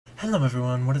Hello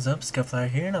everyone, what is up? Scufflyer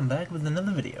here, and I'm back with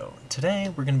another video.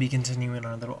 Today, we're going to be continuing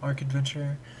our little Ark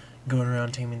adventure, going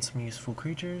around taming some useful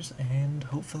creatures, and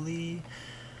hopefully,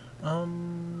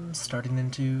 starting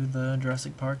into the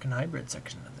Jurassic Park and hybrid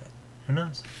section of it. Who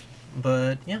knows?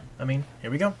 But, yeah, I mean, here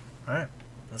we go. Alright,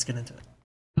 let's get into it.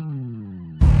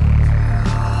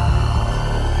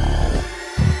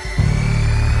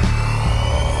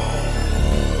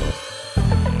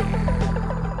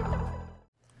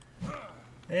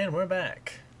 And we're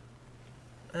back.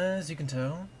 As you can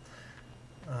tell,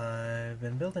 I've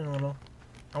been building a little.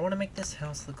 I want to make this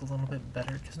house look a little bit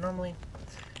better, because normally,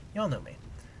 y'all know me.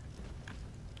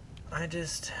 I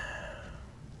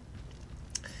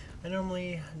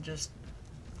normally just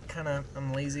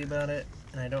I'm lazy about it,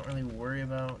 and I don't really worry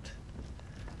about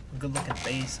a good looking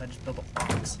base. I just build a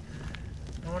box.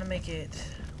 I want to make it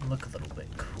look a little bit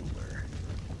cooler.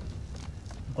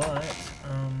 But,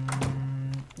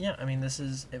 yeah, I mean, this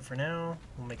is it for now.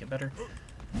 We'll make it better.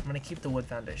 I'm gonna keep the wood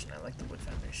foundation. I like the wood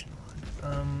foundation a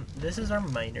lot. This is our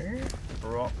miner,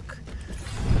 Brock.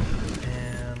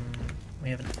 And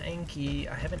we have an Anki.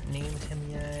 I haven't named him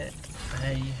yet.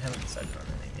 I haven't decided on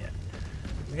a name yet.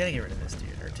 We gotta get rid of this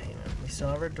dude or tame him. We still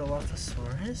have our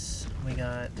Dilophosaurus. We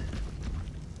got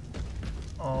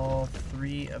all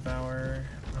three of our,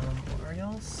 what are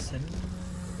y'all?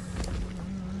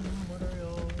 What are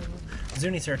y'all?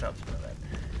 Zuniceratops, my bad.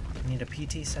 We need a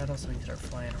PT saddle so we can start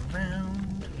flying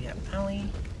around. We have Allie.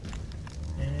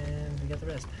 And we got the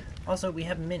rest. Also, we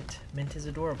have Mint. Mint is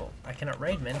adorable. I cannot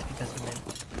ride Mint because Mint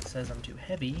says I'm too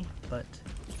heavy, but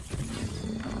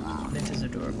Mint is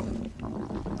adorable.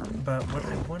 But what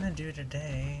I want to do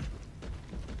today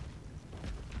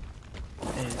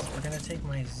is we're going to take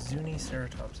my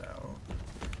Zuniceratops out.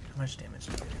 How much damage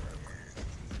do we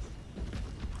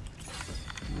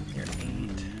do? You're 8.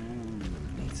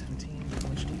 817. How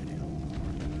much do you do?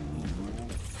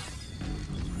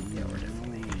 Yeah, we're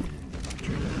definitely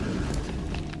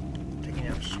taking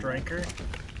out Striker.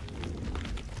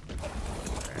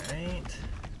 Alright.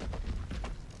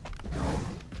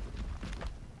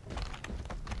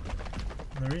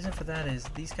 And the reason for that is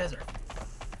these guys are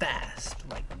fast,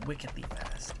 like wickedly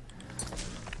fast.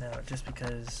 Now, just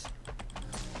because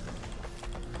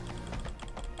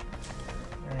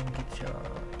I can get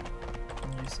y'all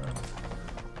do some.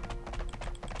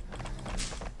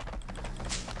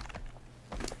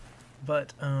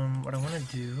 But what I want to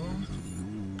do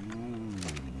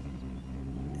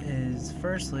is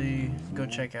firstly go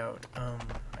check out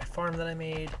my farm that I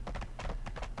made,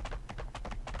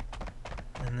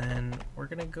 and then we're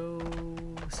gonna go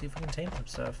see if we can tame some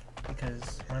stuff,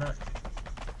 because why not?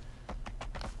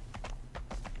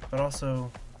 But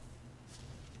also,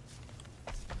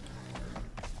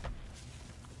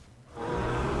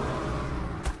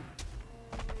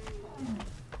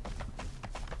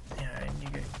 yeah, and you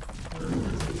get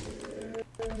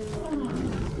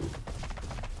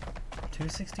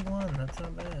 261, that's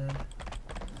not bad.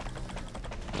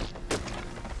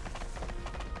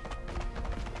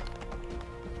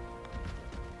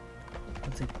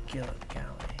 What's a galley?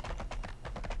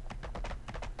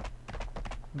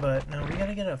 But no, we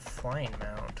gotta get a flying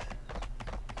mount.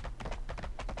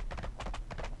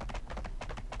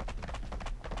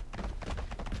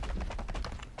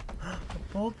 A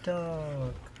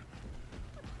bulldog!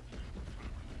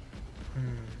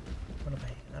 What am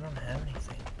I don't have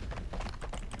anything.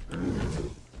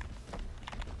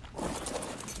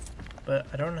 But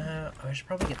I don't have, I should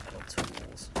probably get metal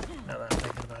tools, now that I'm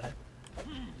thinking about it.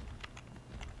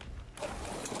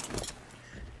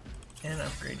 And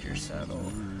upgrade your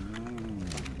saddle.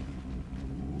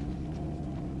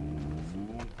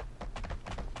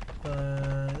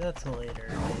 But that's a later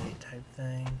date type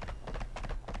thing.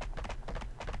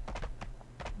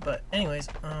 But anyways,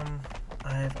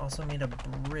 I've also made a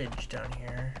bridge down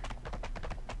here.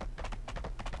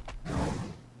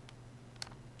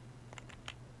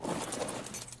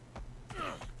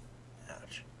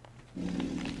 Ouch.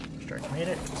 Strike made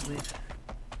it, sweet.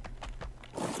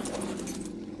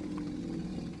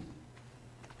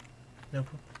 Nope.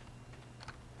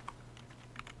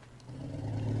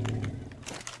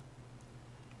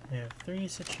 We have 3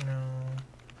 citronelle,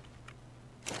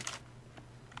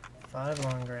 5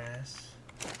 long grass,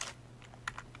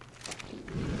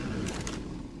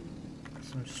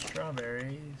 some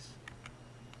strawberries,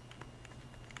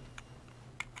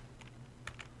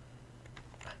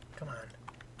 come on,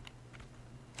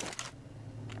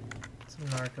 some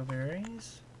narco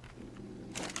berries.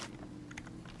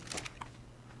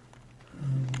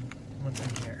 What's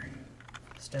in here?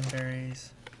 Stem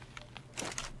berries.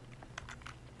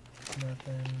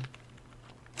 Nothing.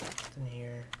 What's in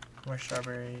here? More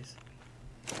strawberries.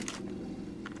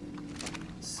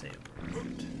 Let's see what we're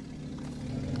at.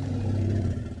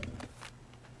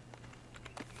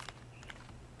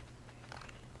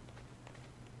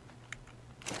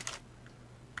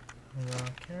 Raw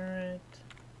carrot.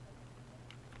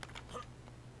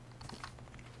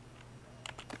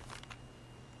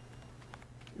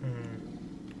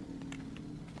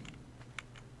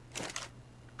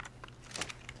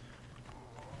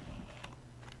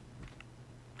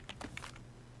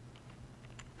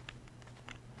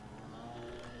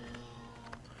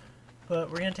 But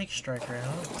we're gonna take a striker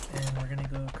out, and we're gonna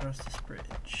go across this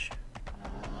bridge.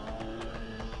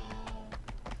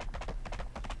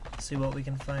 See what we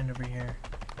can find over here.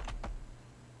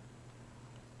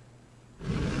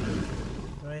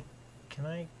 Can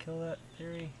I kill that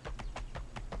theory?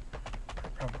 I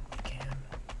probably can.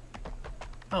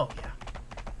 Oh, yeah.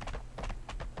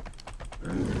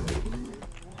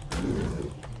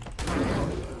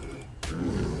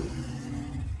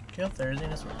 Kill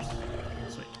Therizinosaurus.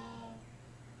 Sweet.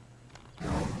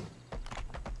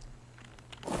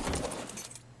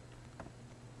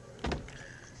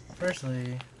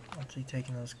 Firstly, I'll be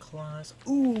taking those claws.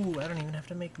 Ooh, I don't even have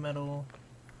to make metal.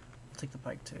 I'll take the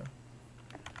pike too.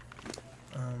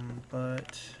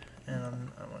 And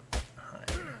I want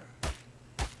hide.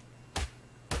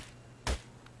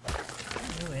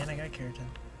 Ooh, and I got keratin.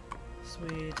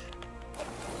 Sweet.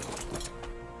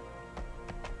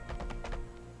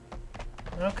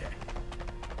 Okay.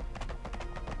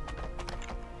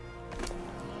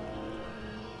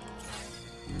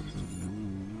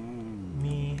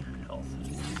 Me health.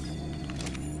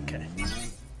 Okay.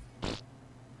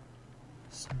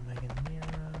 Some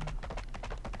Meganera.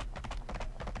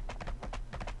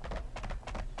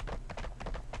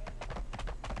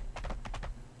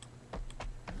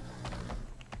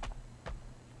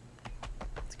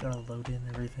 It's gotta load in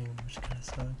everything, which kind of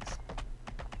sucks.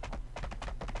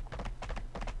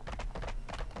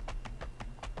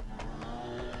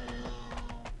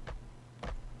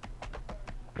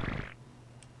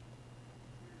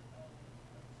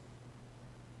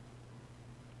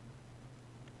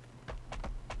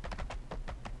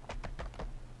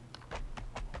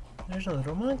 There's a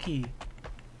little monkey.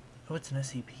 Oh, it's an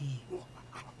SCP.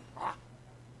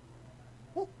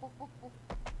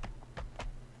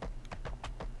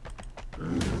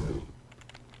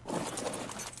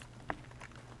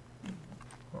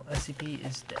 Well, SCP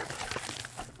is dead.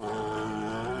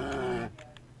 I'm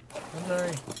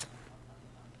sorry.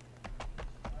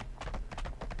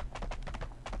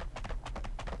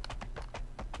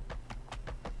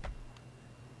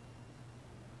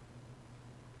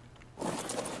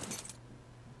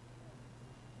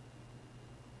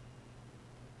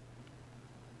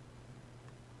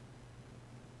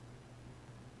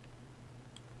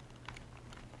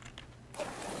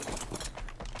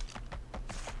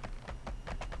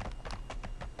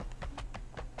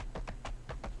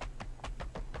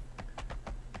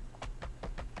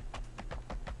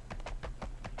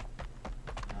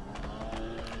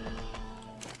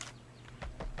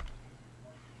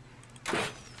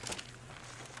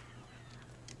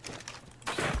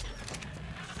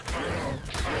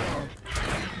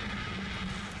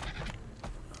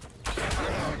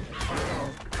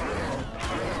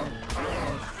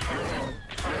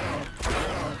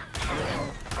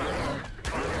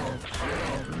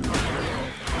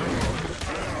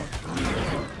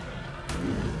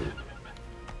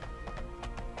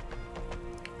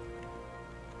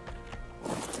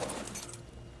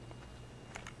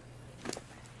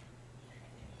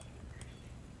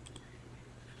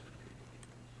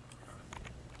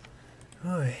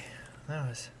 Oy, that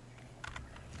was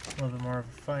a little bit more of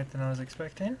a fight than I was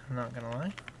expecting, I'm not gonna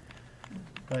lie.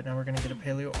 But now we're gonna get a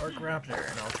Paleo Arc Raptor,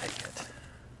 and I'll take it.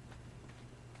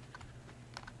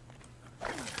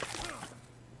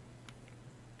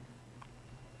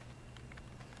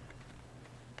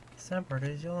 The sad part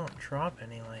is you don't drop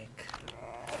any, like,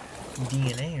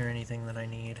 DNA or anything that I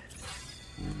need.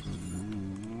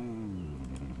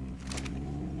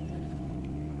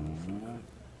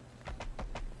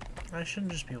 I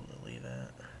shouldn't just be able to leave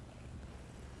it.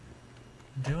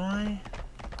 Do I?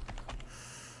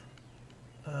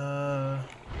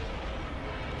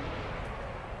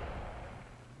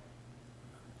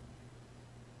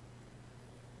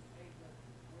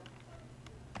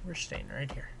 We're staying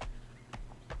right here.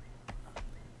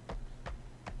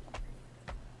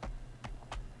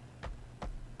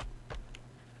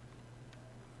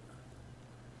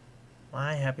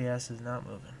 My happy ass is not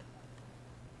moving.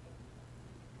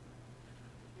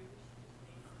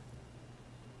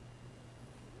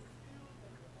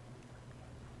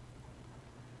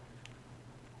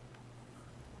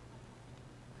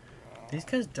 These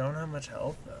guys don't have much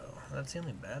health though. That's the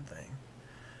only bad thing.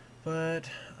 But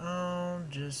I'll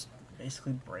just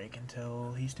basically break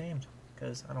until he's tamed,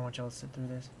 because I don't want y'all to sit through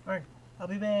this. Alright, I'll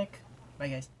be back. Bye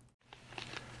guys.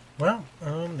 Well,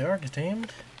 the Ark is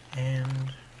tamed,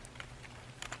 and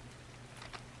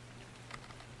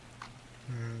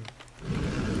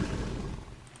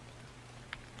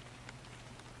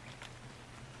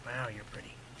wow, you're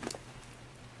pretty.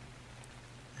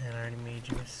 And I already made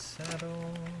you a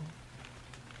saddle.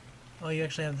 Oh, you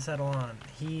actually have the saddle on.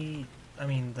 The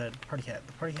party hat.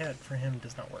 The party hat for him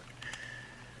does not work.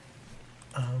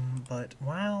 But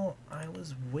while I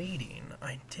was waiting,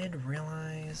 I did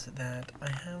realize that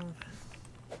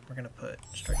we're gonna put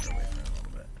Striker away for a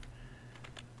little bit.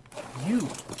 You,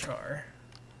 Char,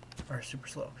 are super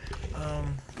slow.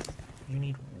 You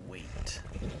need weight.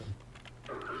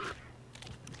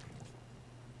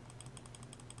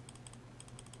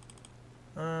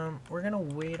 We're gonna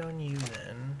wait on you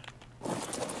then.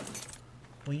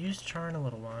 We'll use Char in a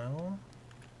little while.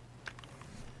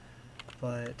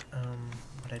 But,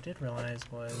 what I did realize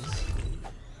was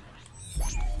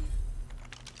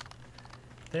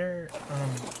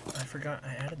I forgot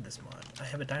I added this mod. I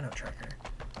have a dino tracker.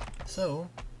 So,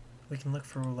 we can look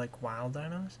for, like, wild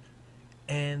dinos.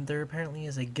 And there apparently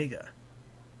is a Giga.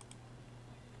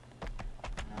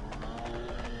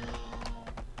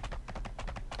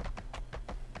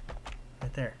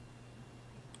 Right there.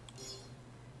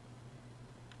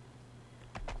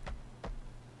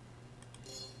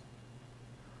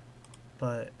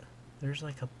 But there's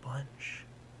like a bunch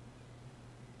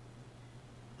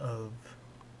of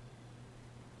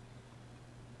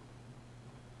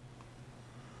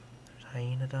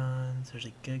hyenodons, there's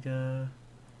a Giga.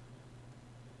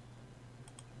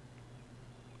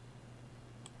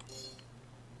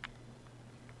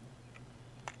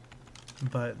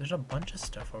 But there's a bunch of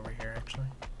stuff over here actually.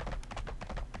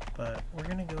 But we're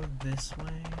gonna go this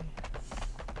way.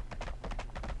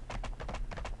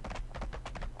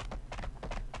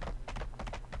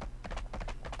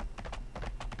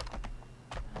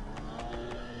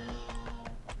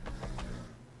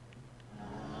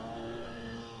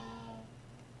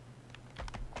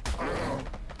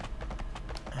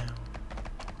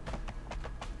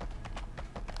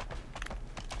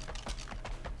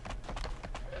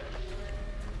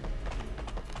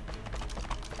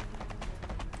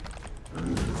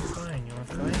 Fine, you want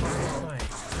to fight? Fight.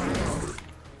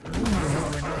 No,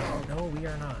 we're not. No, we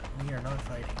are not. We are not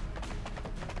fighting.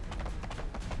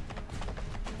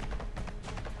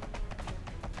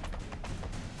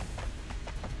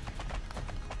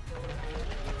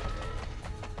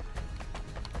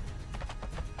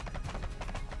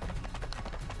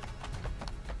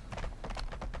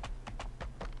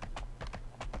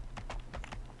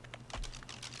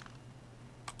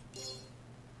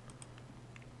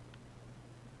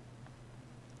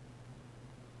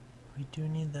 We do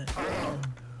need that combo.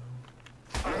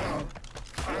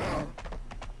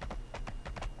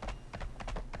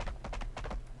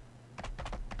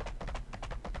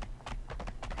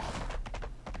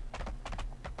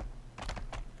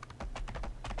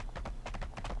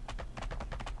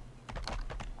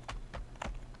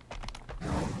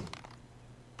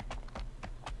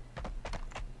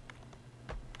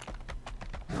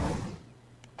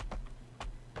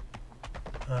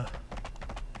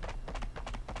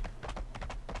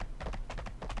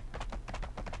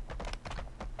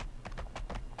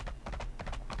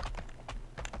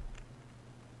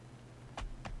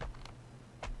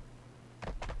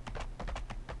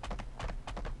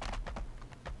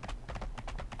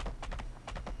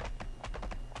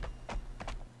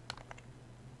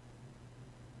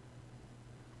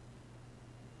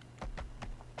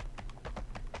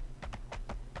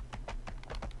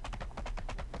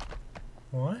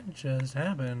 What just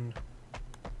happened?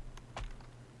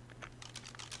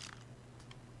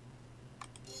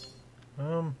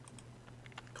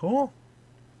 Cool.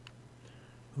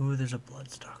 Ooh, there's a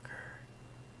Bloodstalker.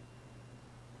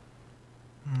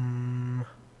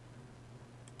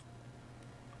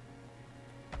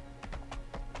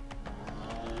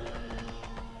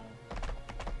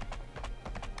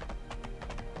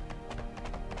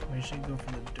 We should go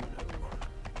for the dodo.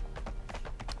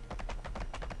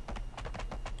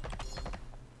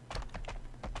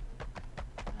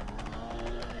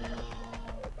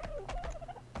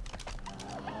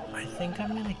 I think I'm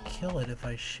gonna kill it if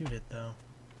I shoot it though.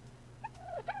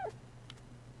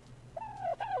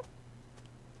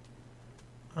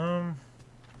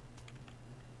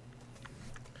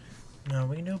 No,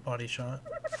 we can do a body shot.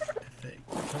 If it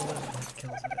kills it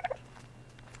kills it.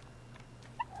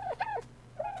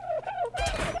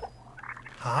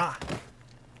 Ha!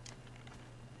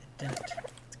 Damn it.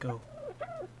 Let's go.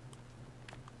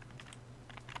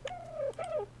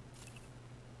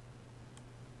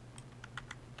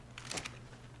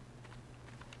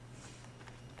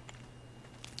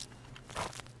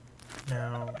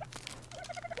 Now,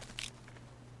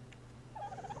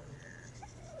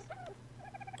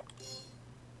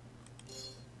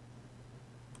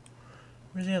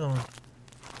 where's the other one?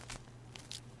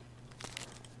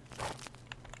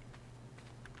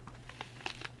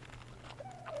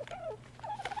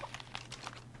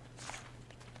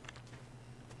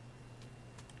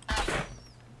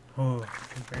 Oh,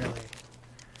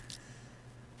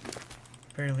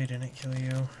 barely didn't kill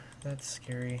you. That's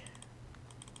scary.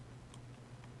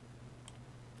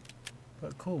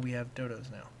 But cool, we have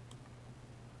dodos now.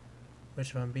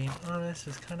 Which, if I'm being honest,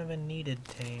 is kind of a needed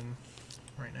tame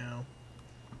right now.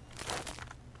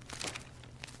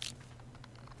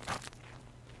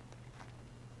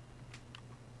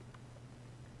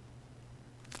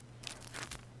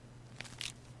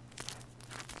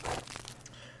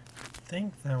 I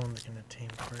think that one's gonna tame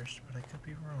first, but I could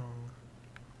be wrong.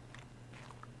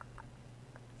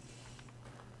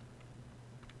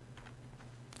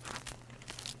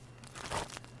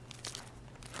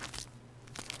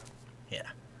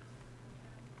 Yeah.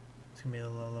 It's gonna be a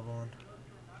low level one.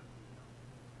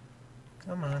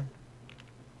 Come on.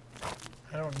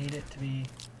 I don't need it to be...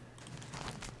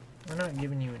 We're not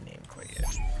giving you a name quite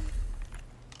yet.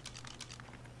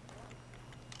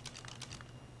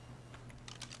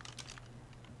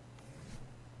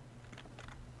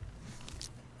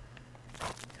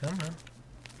 Come on.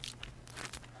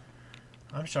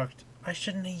 I'm shocked. I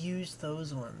shouldn't have used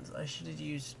those ones. I should have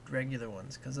used regular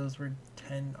ones because those were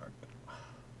 10 or...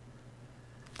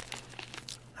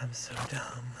 I'm so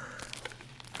dumb.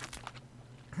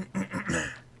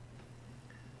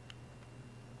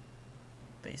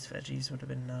 Base veggies would have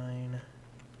been 9.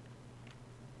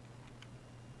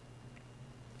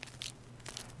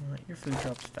 Well, your food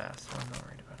drops fast, so I'm not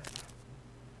worried about it.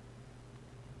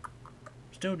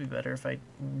 Still would be better if I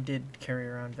did carry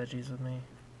around veggies with me.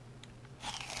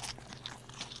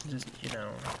 Just, you know,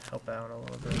 help out a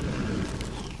little bit.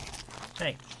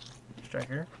 Hey,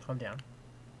 Striker, calm down.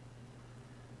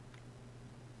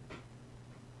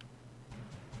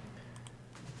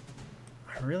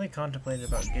 I really contemplated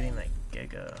about getting that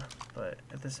Giga, but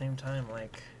at the same time,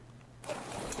 like...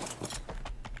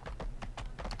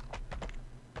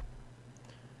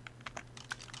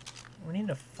 We need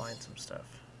to find some stuff,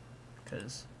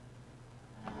 because...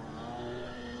 25...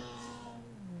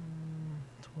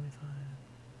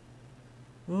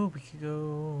 Ooh, we could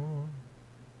go...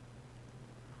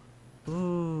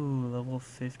 Ooh, level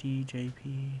 50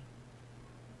 JP.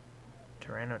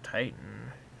 Tyranno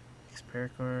Titan.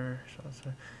 Expericore.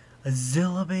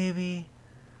 Azilla, baby!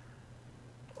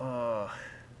 Oh.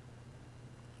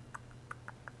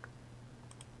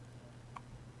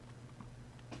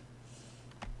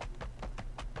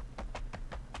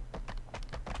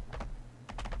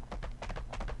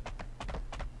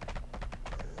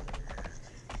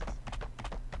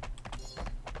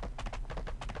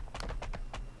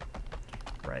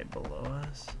 Right below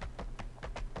us.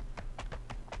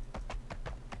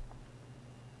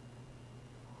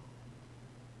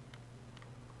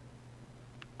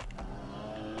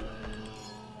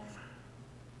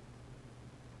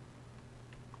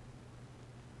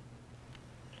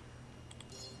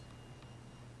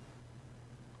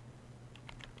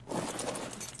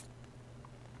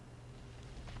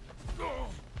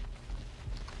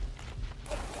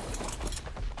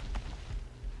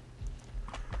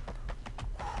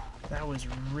 That was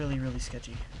really, really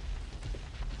sketchy.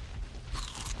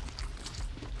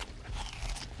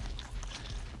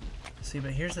 See,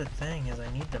 but here's the thing, is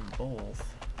I need them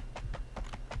both.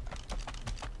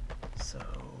 So...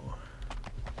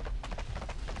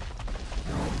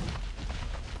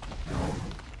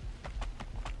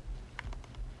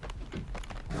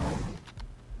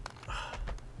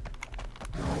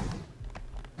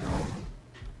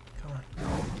 Come on.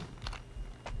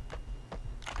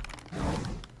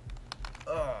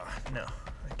 No,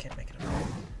 I can't make it up there.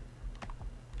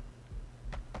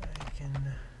 I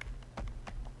can...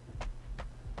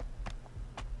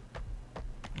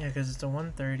 Yeah, because it's a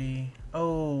 130.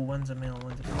 Oh, one's a male,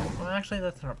 one's a female. Well, actually,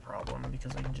 that's not a problem,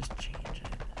 because I can just change it.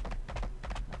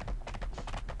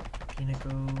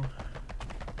 Pinaco.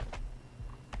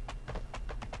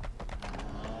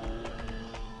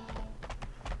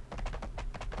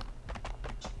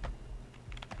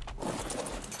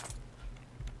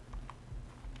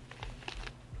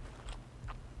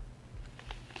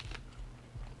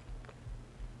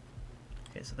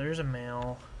 Okay, so there's a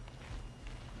male.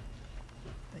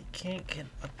 I can't get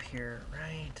up here,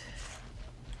 right?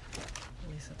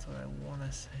 At least that's what I want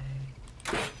to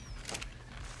say.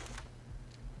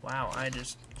 Wow, I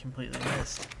just completely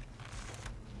missed.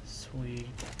 Sweet.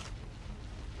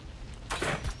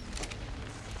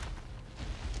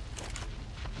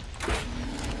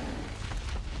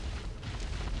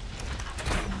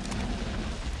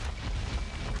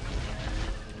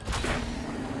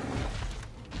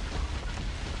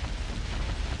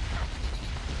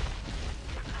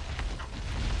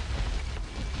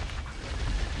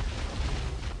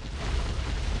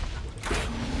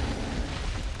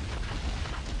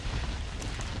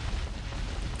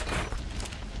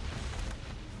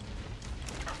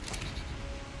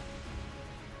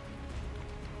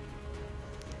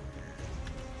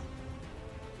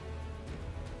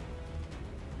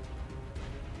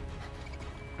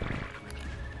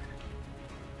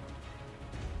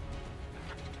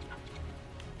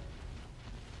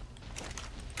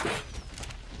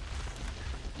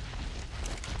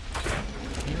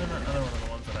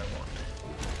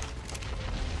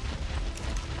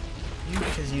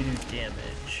 Because you do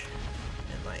damage,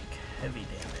 and like heavy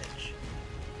damage.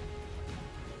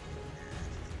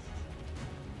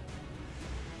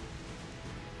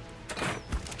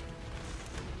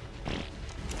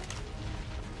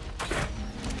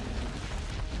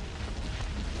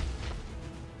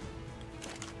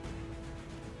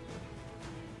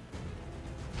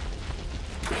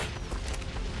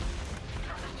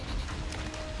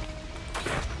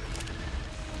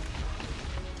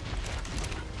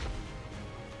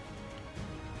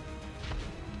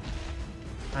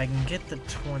 I can get the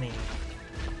 20 out.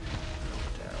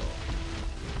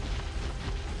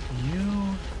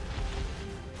 You...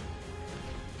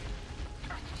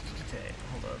 Okay,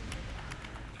 hold up.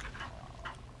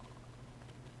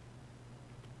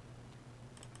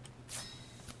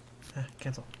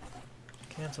 Cancel.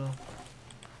 Cancel.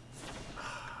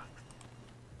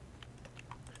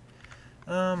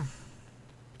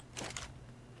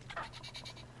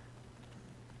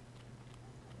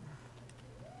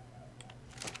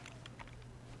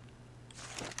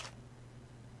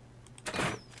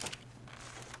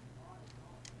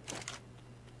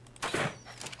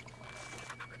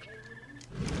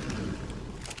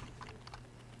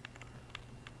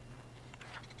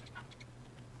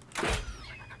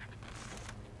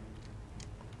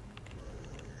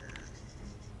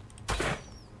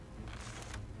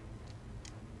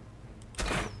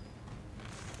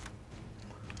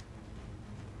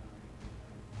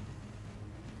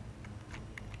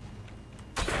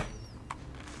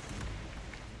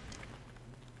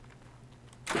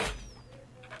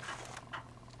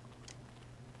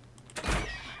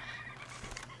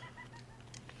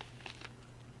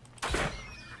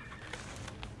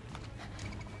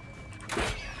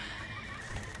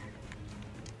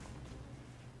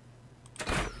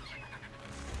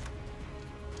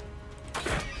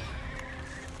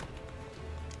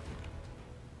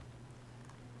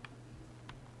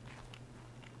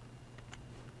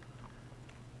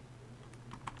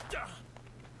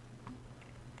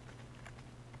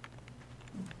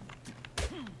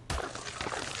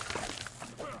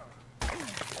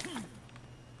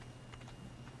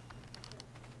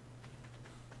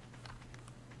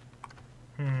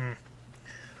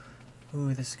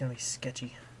 Ooh, this is gonna be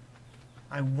sketchy.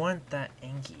 I want that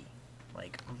Anki,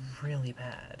 like, really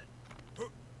bad.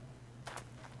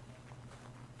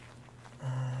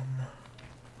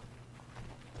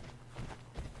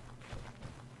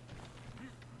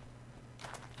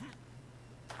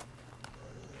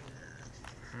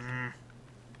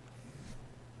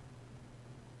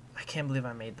 I can't believe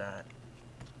I made that.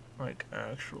 Like,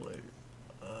 actually.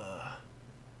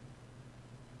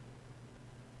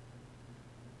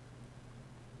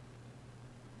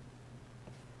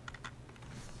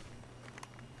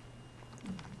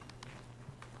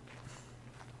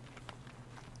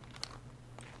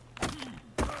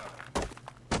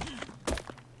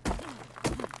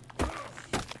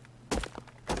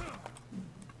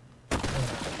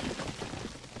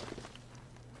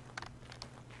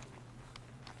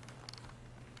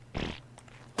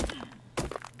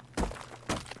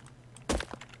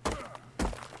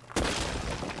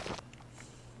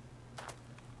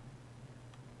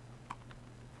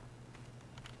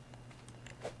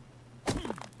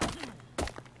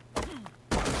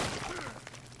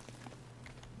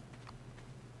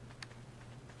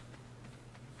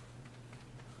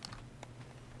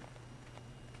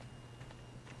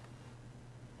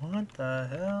 What the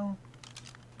hell?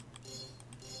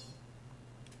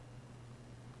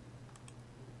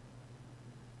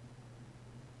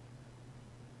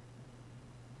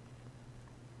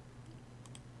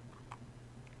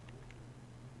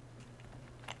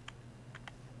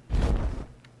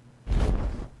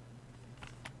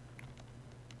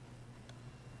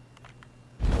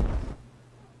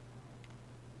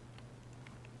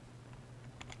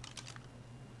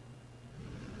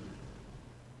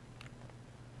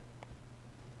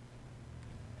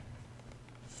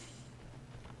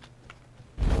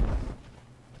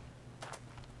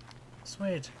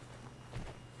 Sweet.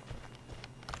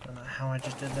 Don't know how I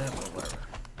just did that, but whatever.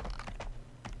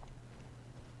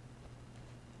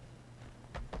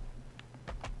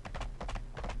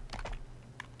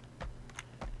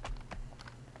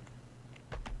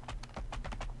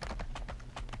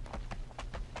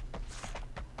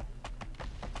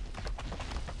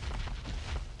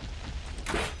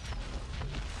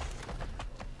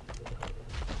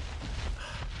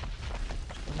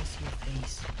 Let me see your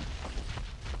face.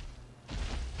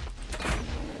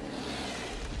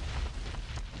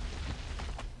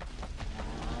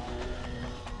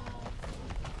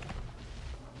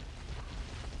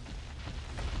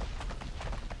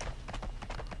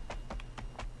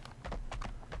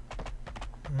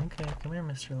 Okay, come here,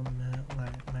 Mr.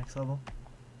 Max Level.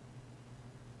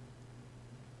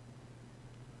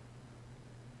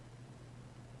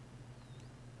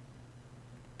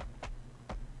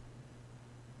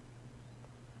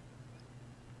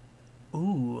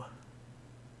 Ooh.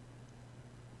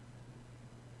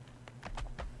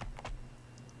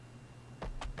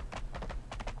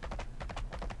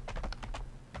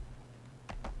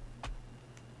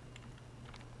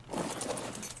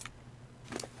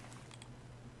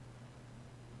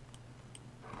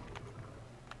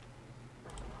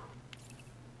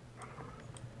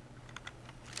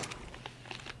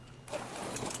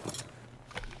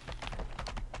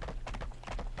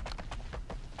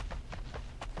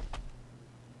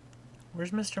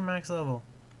 Where's Mr. Max Level?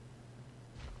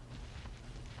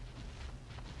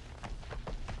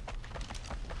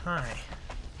 Hi.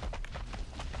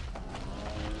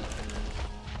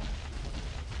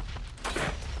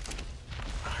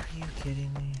 Are you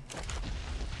kidding me?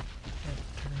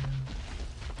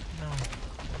 No.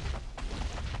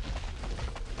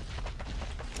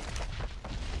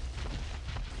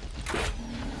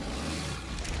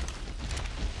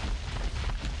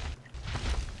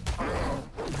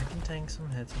 Tank some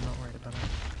hits, I'm not worried about it.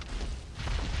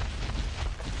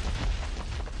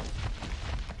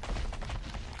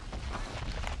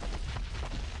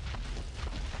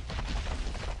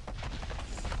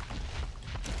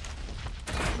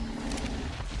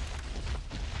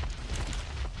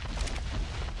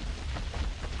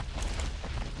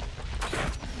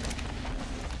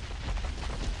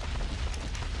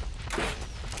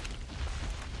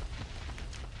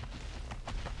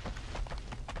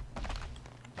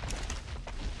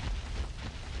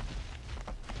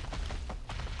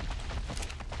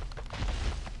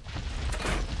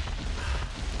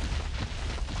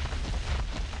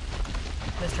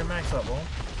 Mr. Max Level,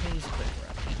 please quit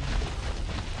running.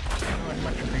 I would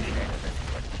much appreciate it if you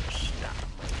would just stop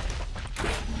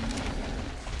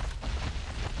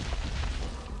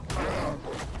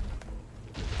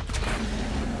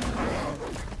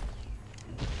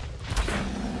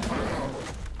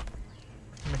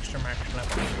Mr. Max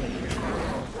Level, please.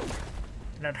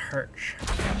 That hurts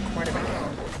quite a bit.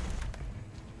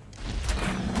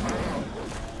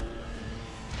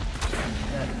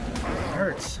 That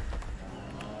hurts.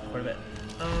 Quite a bit.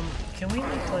 Can we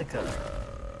make like a...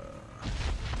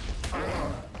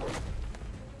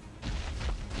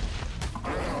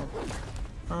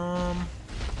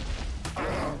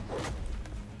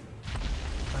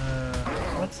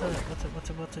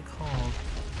 what's it called?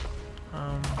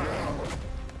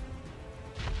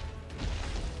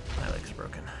 My leg's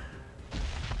broken.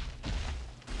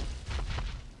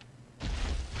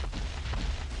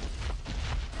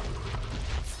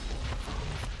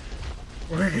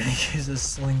 We're gonna use a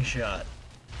slingshot.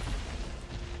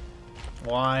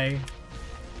 Why?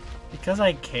 Because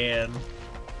I can.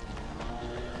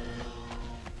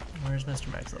 Where's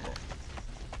Mr. Max Level?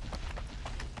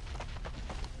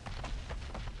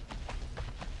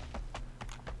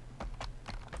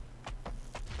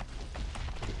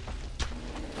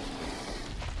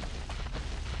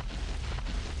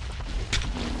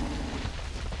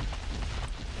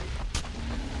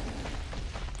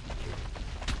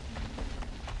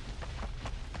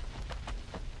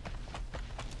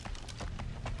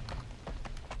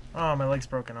 Oh, my leg's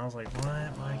broken. I was like,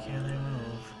 what? Why can't I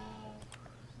move?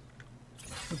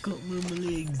 I can't move my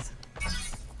legs.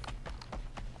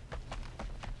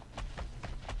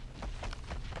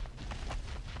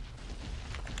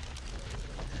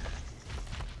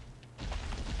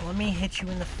 Let me hit you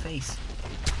in the face.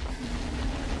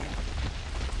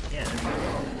 Yeah.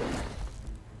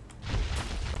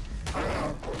 I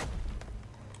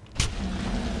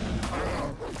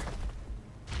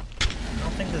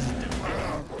don't think this is doing it.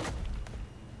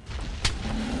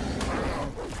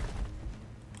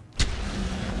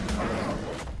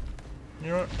 You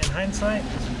know what? In hindsight,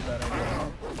 this is a bad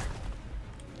idea.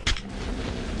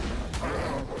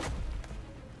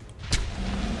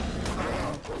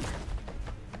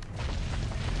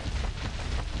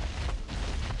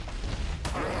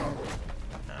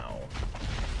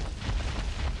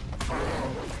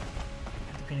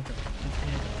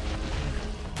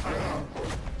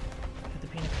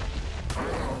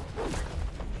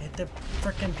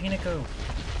 Frickin' Pinico.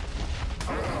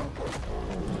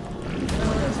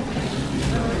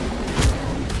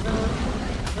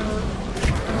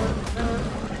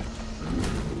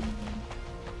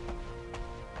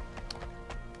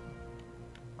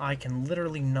 I can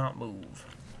literally not move,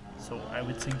 so I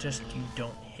would suggest you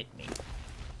don't hit me.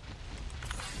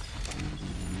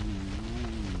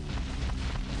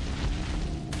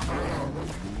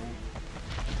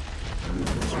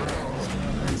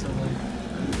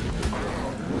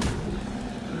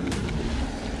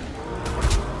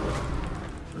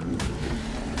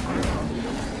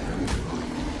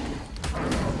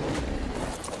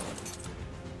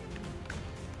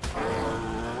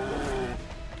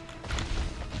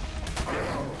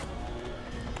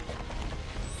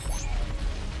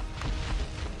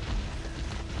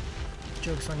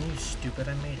 Joke's on you, stupid.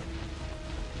 I made it.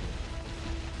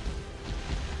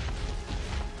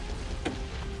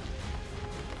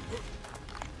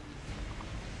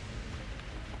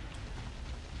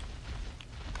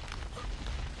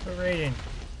 For raiding.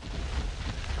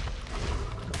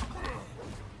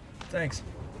 Thanks.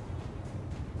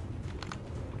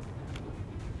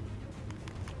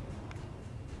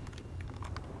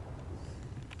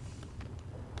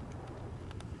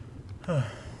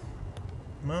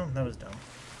 Well, that was dumb.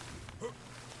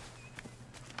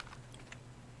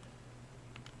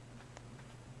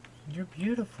 You're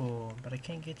beautiful, but I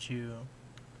can't get you.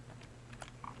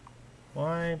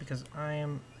 Why? Because I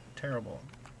am terrible.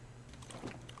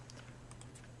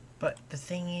 But the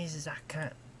thing is I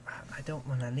can't. I don't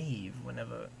want to leave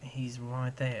whenever he's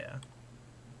right there.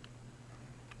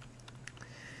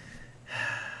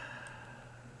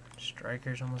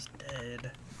 Striker's almost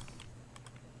dead.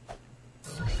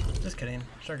 Just kidding.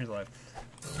 Striker's alive.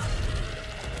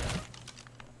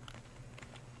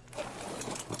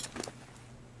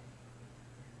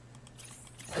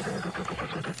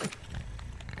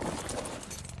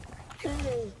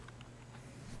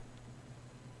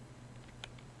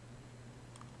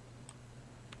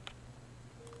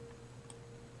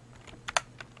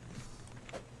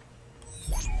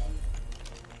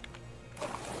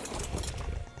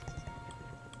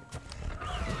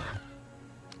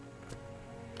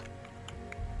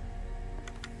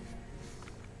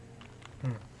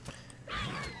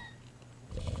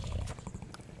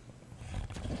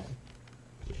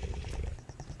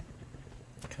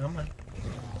 Come on.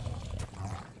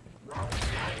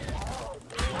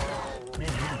 Man, you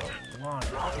did a lot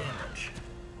of damage.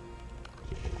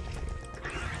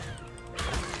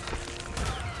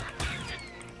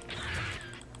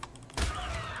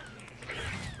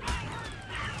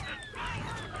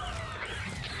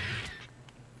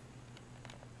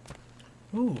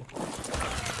 Ooh.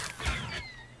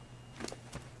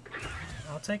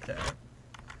 I'll take that.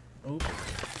 Oop.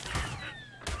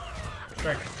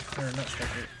 Striker. Or not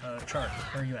Striker. Char.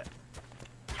 Where are you at?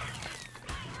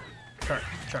 Char.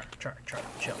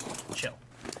 Chill.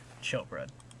 Chill,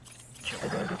 bud. Chill.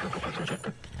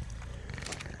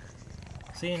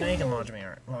 See, now you can log me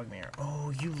out.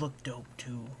 Oh, you look dope,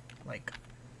 too. Like...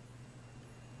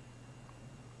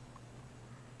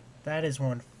 That is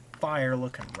one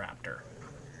fire-looking raptor.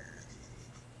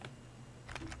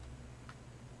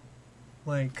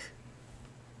 Like...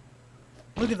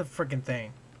 Look at the freaking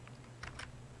thing.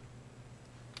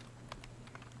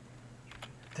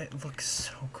 That looks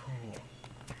so cool.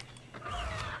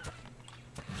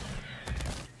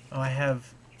 Oh, I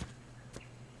have...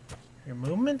 Your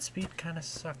movement speed kind of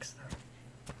sucks, though.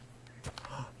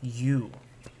 You.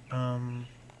 You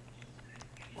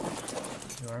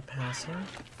are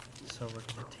passive, so we're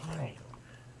gonna tame you.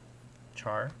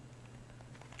 Char.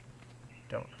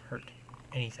 Don't hurt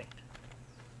anything.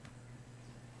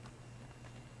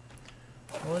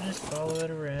 We'll just follow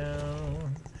it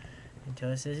around until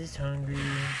it says it's hungry.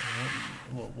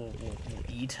 And we'll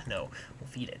eat. No, we'll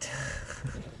feed it.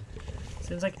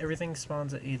 Seems like everything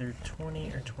spawns at either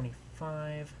 20 or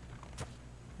 25.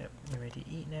 Yep, you're ready to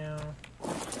eat now.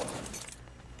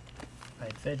 If I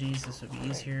had veggies, this would be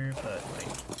easier, but my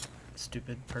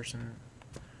stupid person.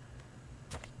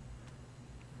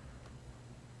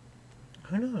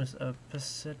 Who knows? A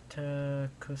Paseta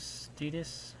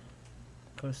Costidis?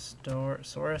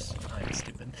 Costosaurus? I'm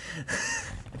stupid.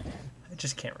 I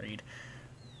just can't read.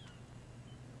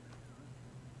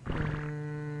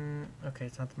 Okay,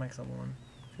 it's not the max level one.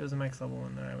 If it was the max level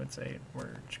one, then I would say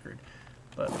we're screwed.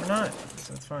 But we're not,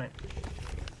 so it's fine.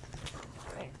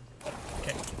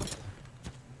 Okay.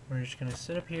 We're just gonna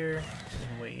sit up here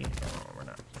and wait. Oh, we're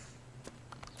not.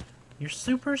 You're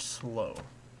super slow.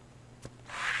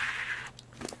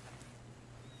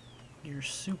 You're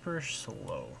super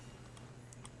slow.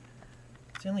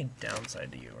 It's the only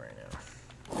downside to you right now.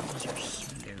 Because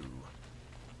you're slow.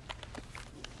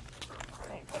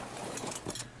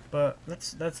 But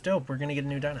that's dope. We're gonna get a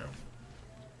new dino.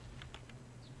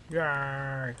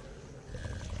 Yar.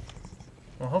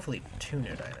 Well, hopefully 2 new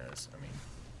dinos. I mean,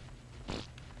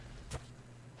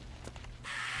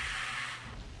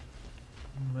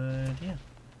 but yeah.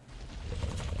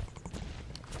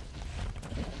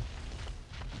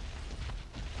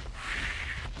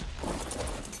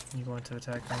 You want to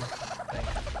attack me?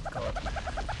 Thank. Go up.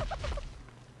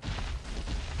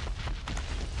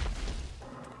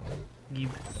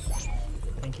 Give.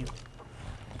 Thank you.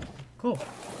 Cool.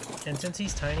 And since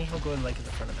he's tiny, he'll go like in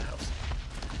the front of the house.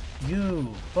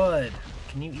 You, bud.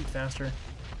 Can you eat faster?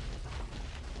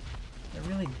 I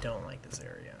really don't like this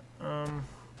area. Do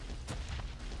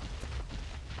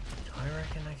I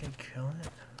reckon I could kill it?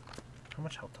 How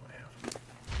much health do I have?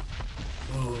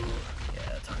 Ooh, yeah,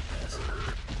 that's hard pass.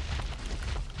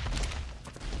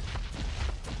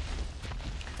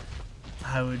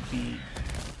 I would be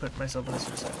put myself in a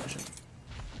suicide mission.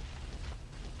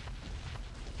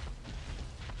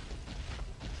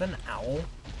 Is that an owl?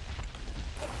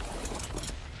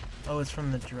 Oh, it's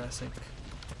from the Jurassic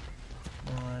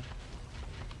mod.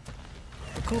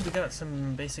 But cool, we got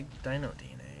some basic dino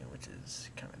DNA, which is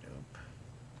kind of dope.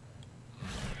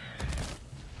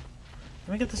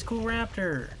 And we got this cool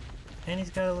raptor, and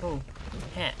he's got a little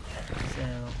hat, so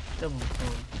double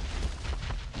cool.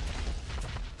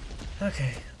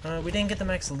 Okay, we didn't get the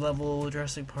max level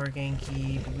Jurassic Park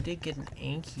Anki, but we did get an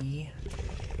Anki.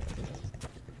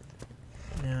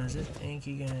 Now, is this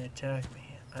Anki gonna attack me?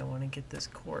 I want to get this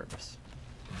corpse.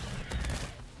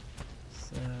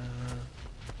 So,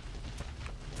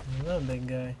 hello, big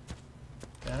guy.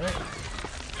 Got it?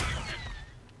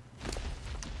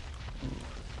 Ooh,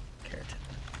 keratin.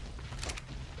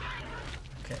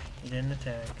 Okay, he didn't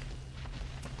attack.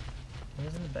 What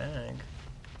was in the bag?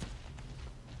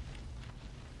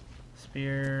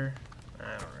 Spear.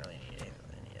 I don't really need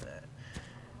any of that.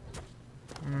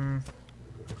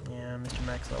 Yeah, Mr.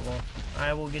 Max level.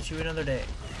 I will get you another day.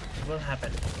 It will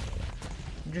happen.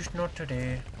 Just not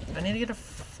today. I need to get a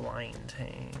flying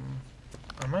tame.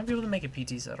 I might be able to make a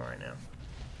PT settle right now.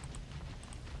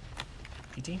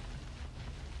 PT?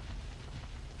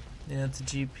 Yeah, it's a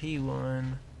GP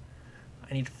one.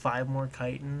 I need 5 more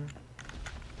chitin.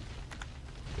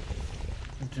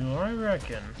 Do I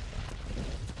reckon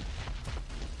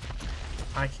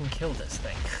I can kill this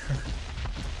thing?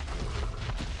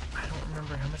 I don't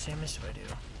remember how much damage do I do.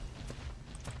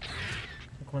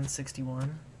 Like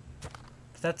 161?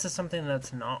 But that's just something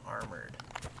that's not armored.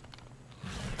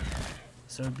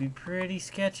 So it'd be pretty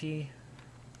sketchy.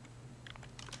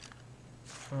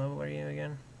 What level are you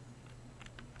again?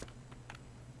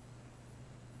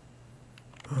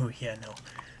 Oh yeah, no.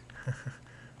 I was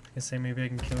gonna say maybe I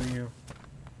can kill you.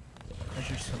 Where's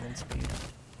your swimming speed?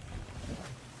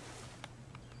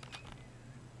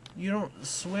 You don't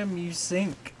swim, you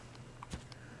sink.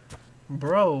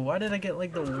 Bro, why did I get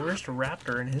like the worst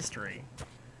raptor in history?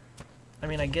 I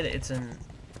mean, I get it, it's in...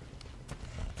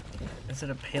 Is it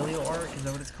a paleo arc? Is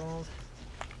that what it's called?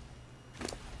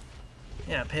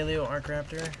 Yeah, paleo arc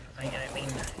raptor. I mean,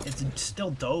 it's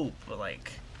still dope, but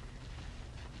like...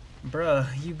 Bruh,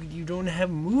 you don't have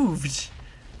moves.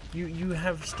 You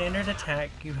have standard attack,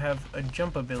 you have a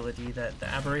jump ability that the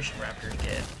aberration raptors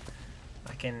get.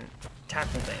 I can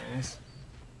tackle things,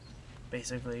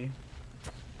 basically.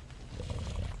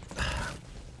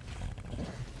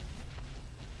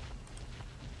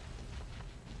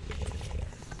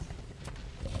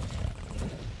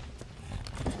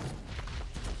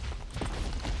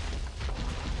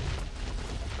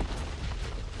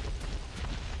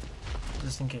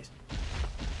 Just in case.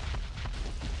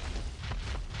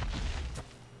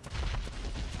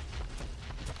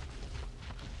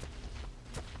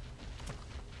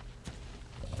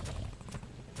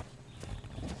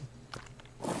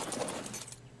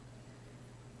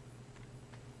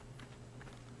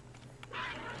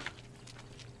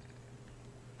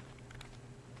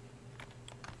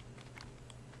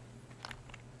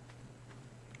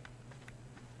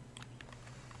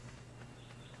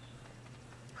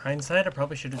 Hindsight, I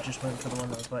probably should have just went for the one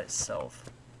that was by itself.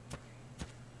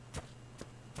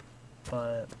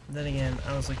 But then again,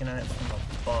 I was looking at it from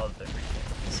above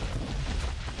everything, so.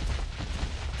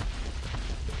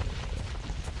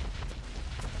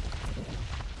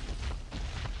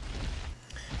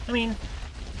 I mean,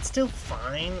 it's still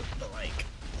fine, but like,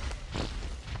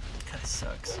 it kinda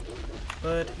sucks.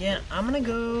 But yeah, I'm gonna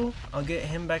go. I'll get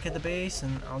him back at the base,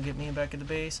 and I'll get me back at the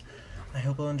base. I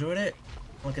hope you enjoyed it.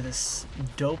 Look at this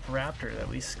dope raptor that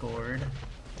we scored.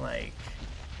 Like,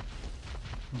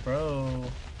 bro,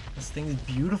 This thing is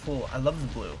beautiful. I love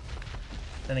the blue.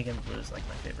 Then again, blue is like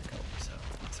my favorite color, so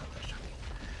it's not that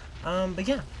shocking. But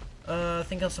yeah,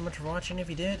 thank you all so much for watching if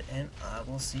you did, and I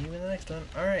will see you in the next one.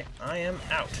 Alright, I am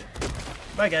out.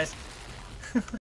 Bye, guys.